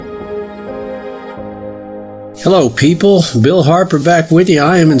Hello, people. Bill Harper back with you.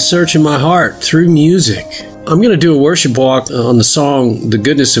 I am in search of my heart through music. I'm going to do a worship walk on the song The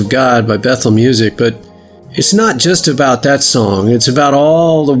Goodness of God by Bethel Music, but it's not just about that song. It's about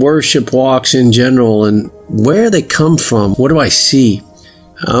all the worship walks in general and where they come from. What do I see?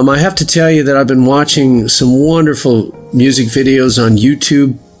 I have to tell you that I've been watching some wonderful music videos on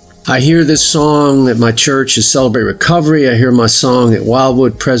YouTube. I hear this song at my church at Celebrate Recovery. I hear my song at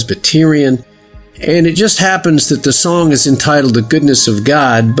Wildwood Presbyterian. And it just happens that the song is entitled The Goodness of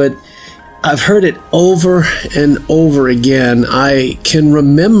God, but I've heard it over and over again. I can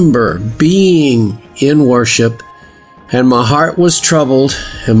remember being in worship, and my heart was troubled,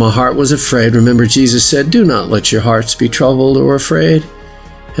 and my heart was afraid. Remember, Jesus said, "Do not let your hearts be troubled or afraid."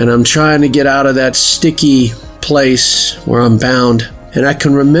 And I'm trying to get out of that sticky place where I'm bound. And I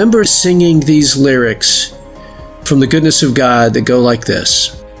can remember singing these lyrics from The Goodness of God that go like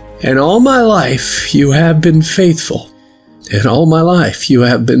this. And all my life you have been faithful, and all my life you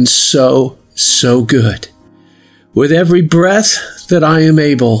have been so, so good. With every breath that I am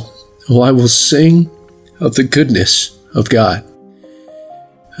able, I will sing of the goodness of God.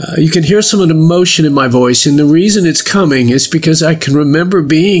 You can hear some of the emotion in my voice, and the reason it's coming is because I can remember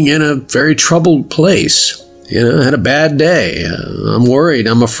being in a very troubled place. I had a bad day. I'm worried.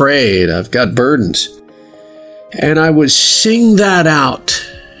 I'm afraid. I've got burdens. And I would sing that out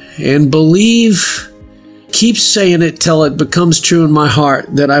and believe, keep saying it till it becomes true in my heart,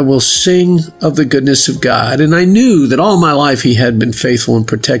 that I will sing of the goodness of God. And I knew that all my life He had been faithful and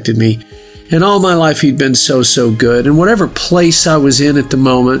protected me. And all my life He'd been so, so good. And whatever place I was in at the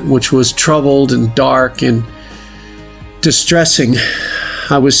moment, which was troubled and dark and distressing,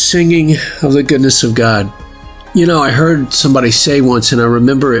 I was singing of the goodness of God. I heard somebody say once, and I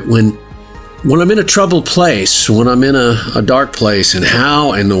remember it, when I'm in a troubled place, when I'm in a dark place, and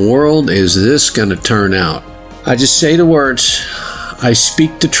how in the world is this going to turn out? I just say the words, I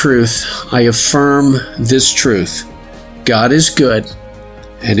speak the truth, I affirm this truth. God is good,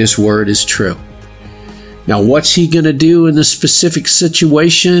 and His word is true. Now, what's He going to do in the specific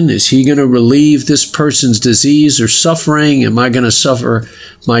situation? Is He going to relieve this person's disease or suffering? Am I going to suffer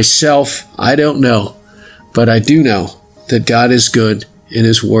myself? I don't know. But I do know that God is good, and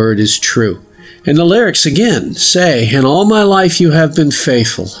His word is true. And the lyrics again say, and all my life you have been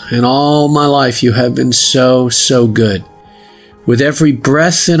faithful, and all my life you have been so, so good. With every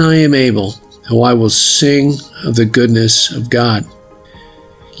breath that I am able, I will sing of the goodness of God.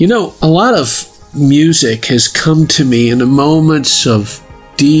 A lot of music has come to me in the moments of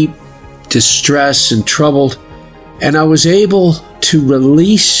deep distress and trouble, and I was able to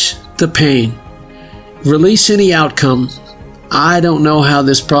release the pain, release any outcome. I don't know how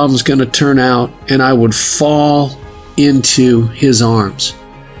this problem's going to turn out, and I would fall into His arms.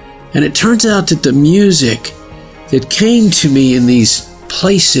 And it turns out that the music that came to me in these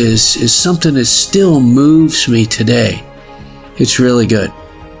places is something that still moves me today. It's really good.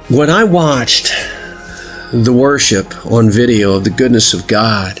 When I watched the worship on video of The Goodness of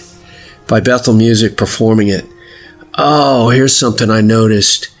God by Bethel Music performing it, here's something I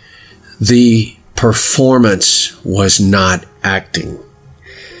noticed. The performance was not acting.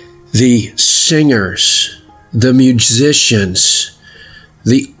 The singers, the musicians,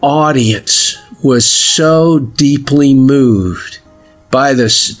 the audience was so deeply moved by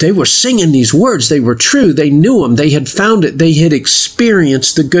this. They were singing these words. They were true. They knew them. They had found it. They had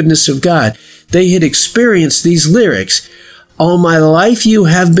experienced the goodness of God. They had experienced these lyrics. All my life you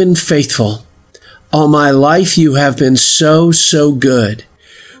have been faithful. All my life you have been so, so good.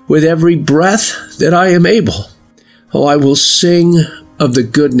 With every breath that I am able, I will sing of the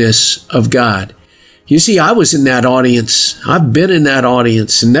goodness of God. You see, I was in that audience. I've been in that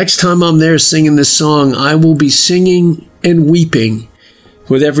audience. And next time I'm there singing this song, I will be singing and weeping.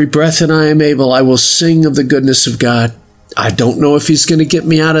 With every breath that I am able, I will sing of the goodness of God. I don't know if He's going to get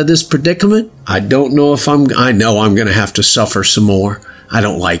me out of this predicament. I don't know if I know I'm going to have to suffer some more. I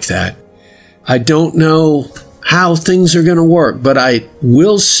don't like that. I don't know how things are going to work, but I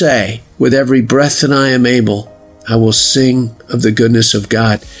will say, with every breath that I am able, I will sing of the goodness of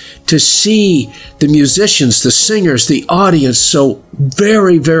God. To see the musicians, the singers, the audience so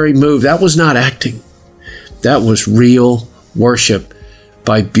very, very moved, that was not acting. That was real worship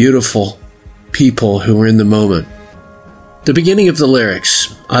by beautiful people who were in the moment. The beginning of the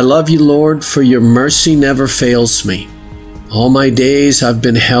lyrics, I love you, Lord, for your mercy never fails me. All my days I've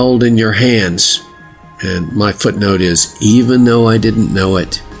been held in your hands. And my footnote is, even though I didn't know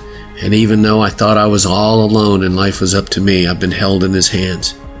it, and even though I thought I was all alone and life was up to me, I've been held in His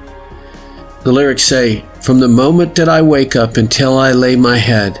hands. The lyrics say, from the moment that I wake up until I lay my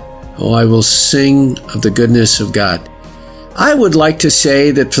head, oh, I will sing of the goodness of God. I would like to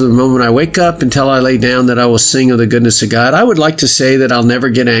say that from the moment I wake up until I lay down that I will sing of the goodness of God. I would like to say that I'll never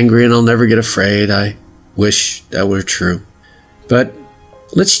get angry and I'll never get afraid. I wish that were true. But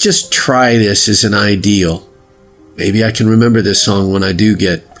let's just try this as an ideal. Maybe I can remember this song when I do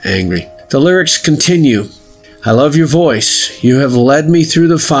get angry. The lyrics continue. I love your voice. You have led me through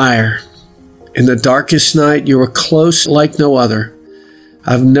the fire. In the darkest night, you are close like no other.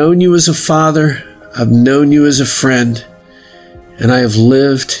 I've known you as a father. I've known you as a friend. And I have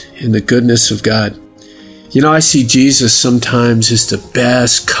lived in the goodness of God. You know, I see Jesus sometimes as the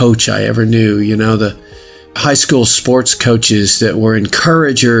best coach I ever knew. You know, the high school sports coaches that were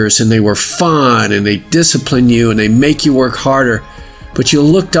encouragers and they were fun and they discipline you and they make you work harder. But you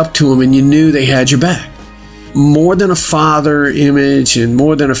looked up to them and you knew they had your back. More than a father image and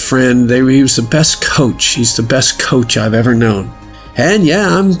more than a friend, he was the best coach. He's the best coach I've ever known. And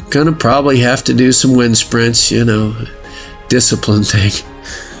yeah, I'm going to probably have to do some wind sprints, you know, discipline thing.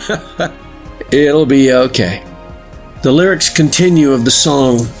 It'll be okay. The lyrics continue of the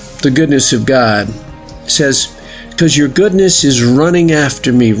song, The Goodness of God. It says, because your goodness is running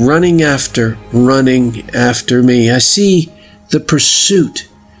after me, running after me. I see the pursuit,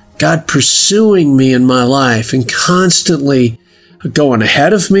 God pursuing me in my life and constantly going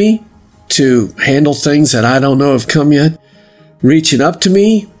ahead of me to handle things that I don't know have come yet, reaching up to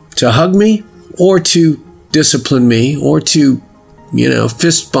me, to hug me, or to discipline me, or to,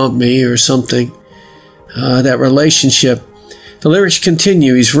 fist bump me or something. That relationship. The lyrics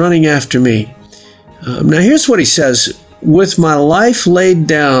continue, he's running after me. Now here's what he says. With my life laid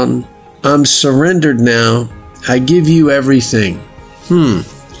down, I'm surrendered now. I give you everything.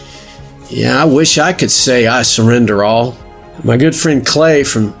 Yeah, I wish I could say I surrender all. My good friend Clay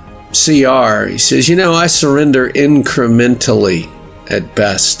from CR, he says, I surrender incrementally at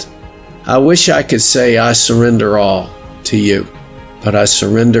best. I wish I could say I surrender all to you, but I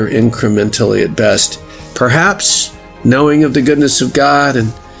surrender incrementally at best. Perhaps knowing of the goodness of God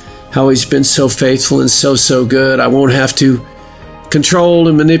and how he's been so faithful and so good, I won't have to control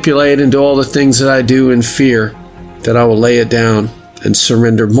and manipulate and do all the things that I do in fear, that I will lay it down and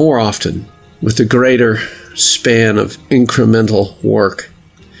surrender more often with a greater span of incremental work.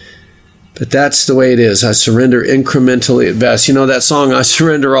 But that's the way it is. I surrender incrementally at best. You know that song, I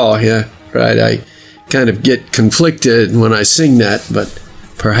Surrender All, yeah, right? I kind of get conflicted when I sing that, but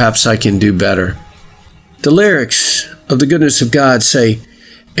perhaps I can do better. The lyrics of the goodness of God say,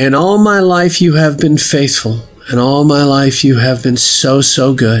 and all my life you have been faithful, and all my life you have been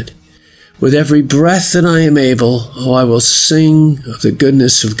so good. With every breath that I am able, oh, I will sing of the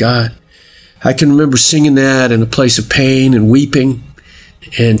goodness of God. I can remember singing that in a place of pain and weeping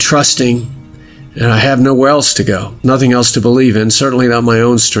and trusting, and I have nowhere else to go, nothing else to believe in, certainly not my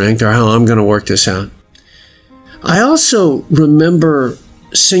own strength or how I'm going to work this out. I also remember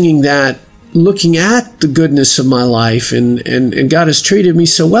singing that, looking at the goodness of my life, and God has treated me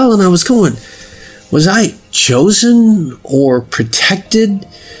so well, and I was going, was I chosen or protected?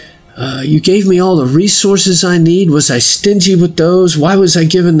 You gave me all the resources I need. Was I stingy with those? Why was I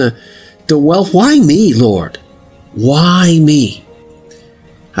given the wealth? Why me, Lord? Why me?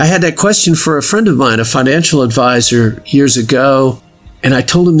 I had that question for a friend of mine, a financial advisor, years ago, and I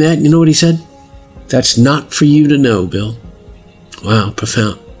told him that, and you know what he said? That's not for you to know, Bill. Wow,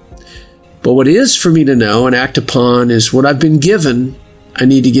 profound. But what is for me to know and act upon is what I've been given, I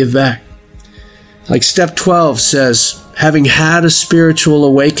need to give back. Like step 12 says, having had a spiritual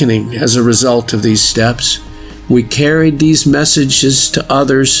awakening as a result of these steps, we carried these messages to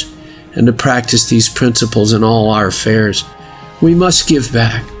others and to practice these principles in all our affairs. We must give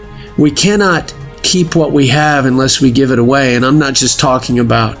back. We cannot keep what we have unless we give it away. And I'm not just talking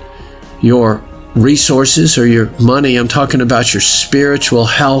about your resources or your money. I'm talking about your spiritual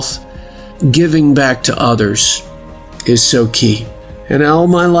health. Giving back to others is so key. And all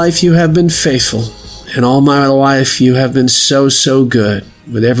my life you have been faithful. And all my life you have been so good.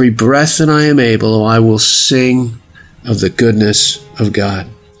 With every breath that I am able, I will sing of the goodness of God.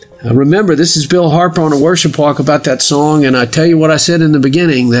 Now remember, this is Bill Harper on a worship walk about that song. And I tell you what I said in the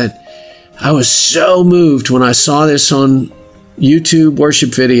beginning, that I was so moved when I saw this on YouTube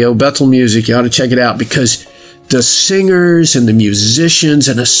worship video, Bethel Music. You ought to check it out, because the singers and the musicians,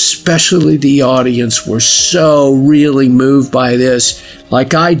 and especially the audience, were so really moved by this,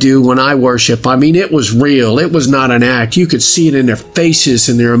 like I do when I worship. I mean, it was real. It was not an act. You could see it in their faces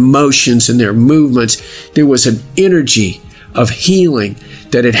and their emotions and their movements. There was an energy of healing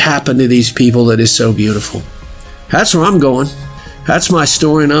that had happened to these people that is so beautiful. That's where I'm going. That's my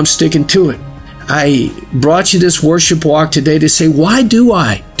story, and I'm sticking to it. I brought you this worship walk today to say, why do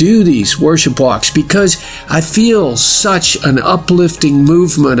I do these worship walks? Because I feel such an uplifting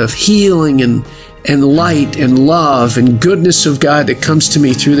movement of healing and light and love and goodness of God that comes to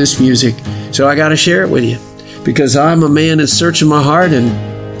me through this music. So I got to share it with you because I'm a man that's searching my heart, and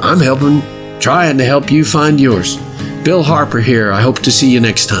I'm trying to help you find yours. Bill Harper here. I hope to see you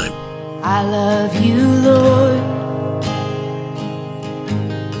next time. I love you, Lord.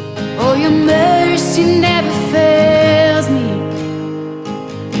 Oh, your mercy never fails me.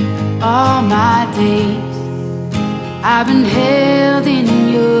 All my days I've been held in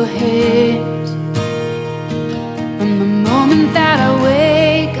your hands. From the moment that I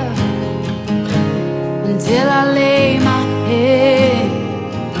wake up until I lay my head,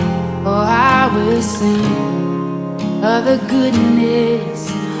 oh, I will sing of the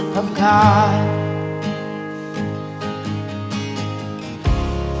goodness of God.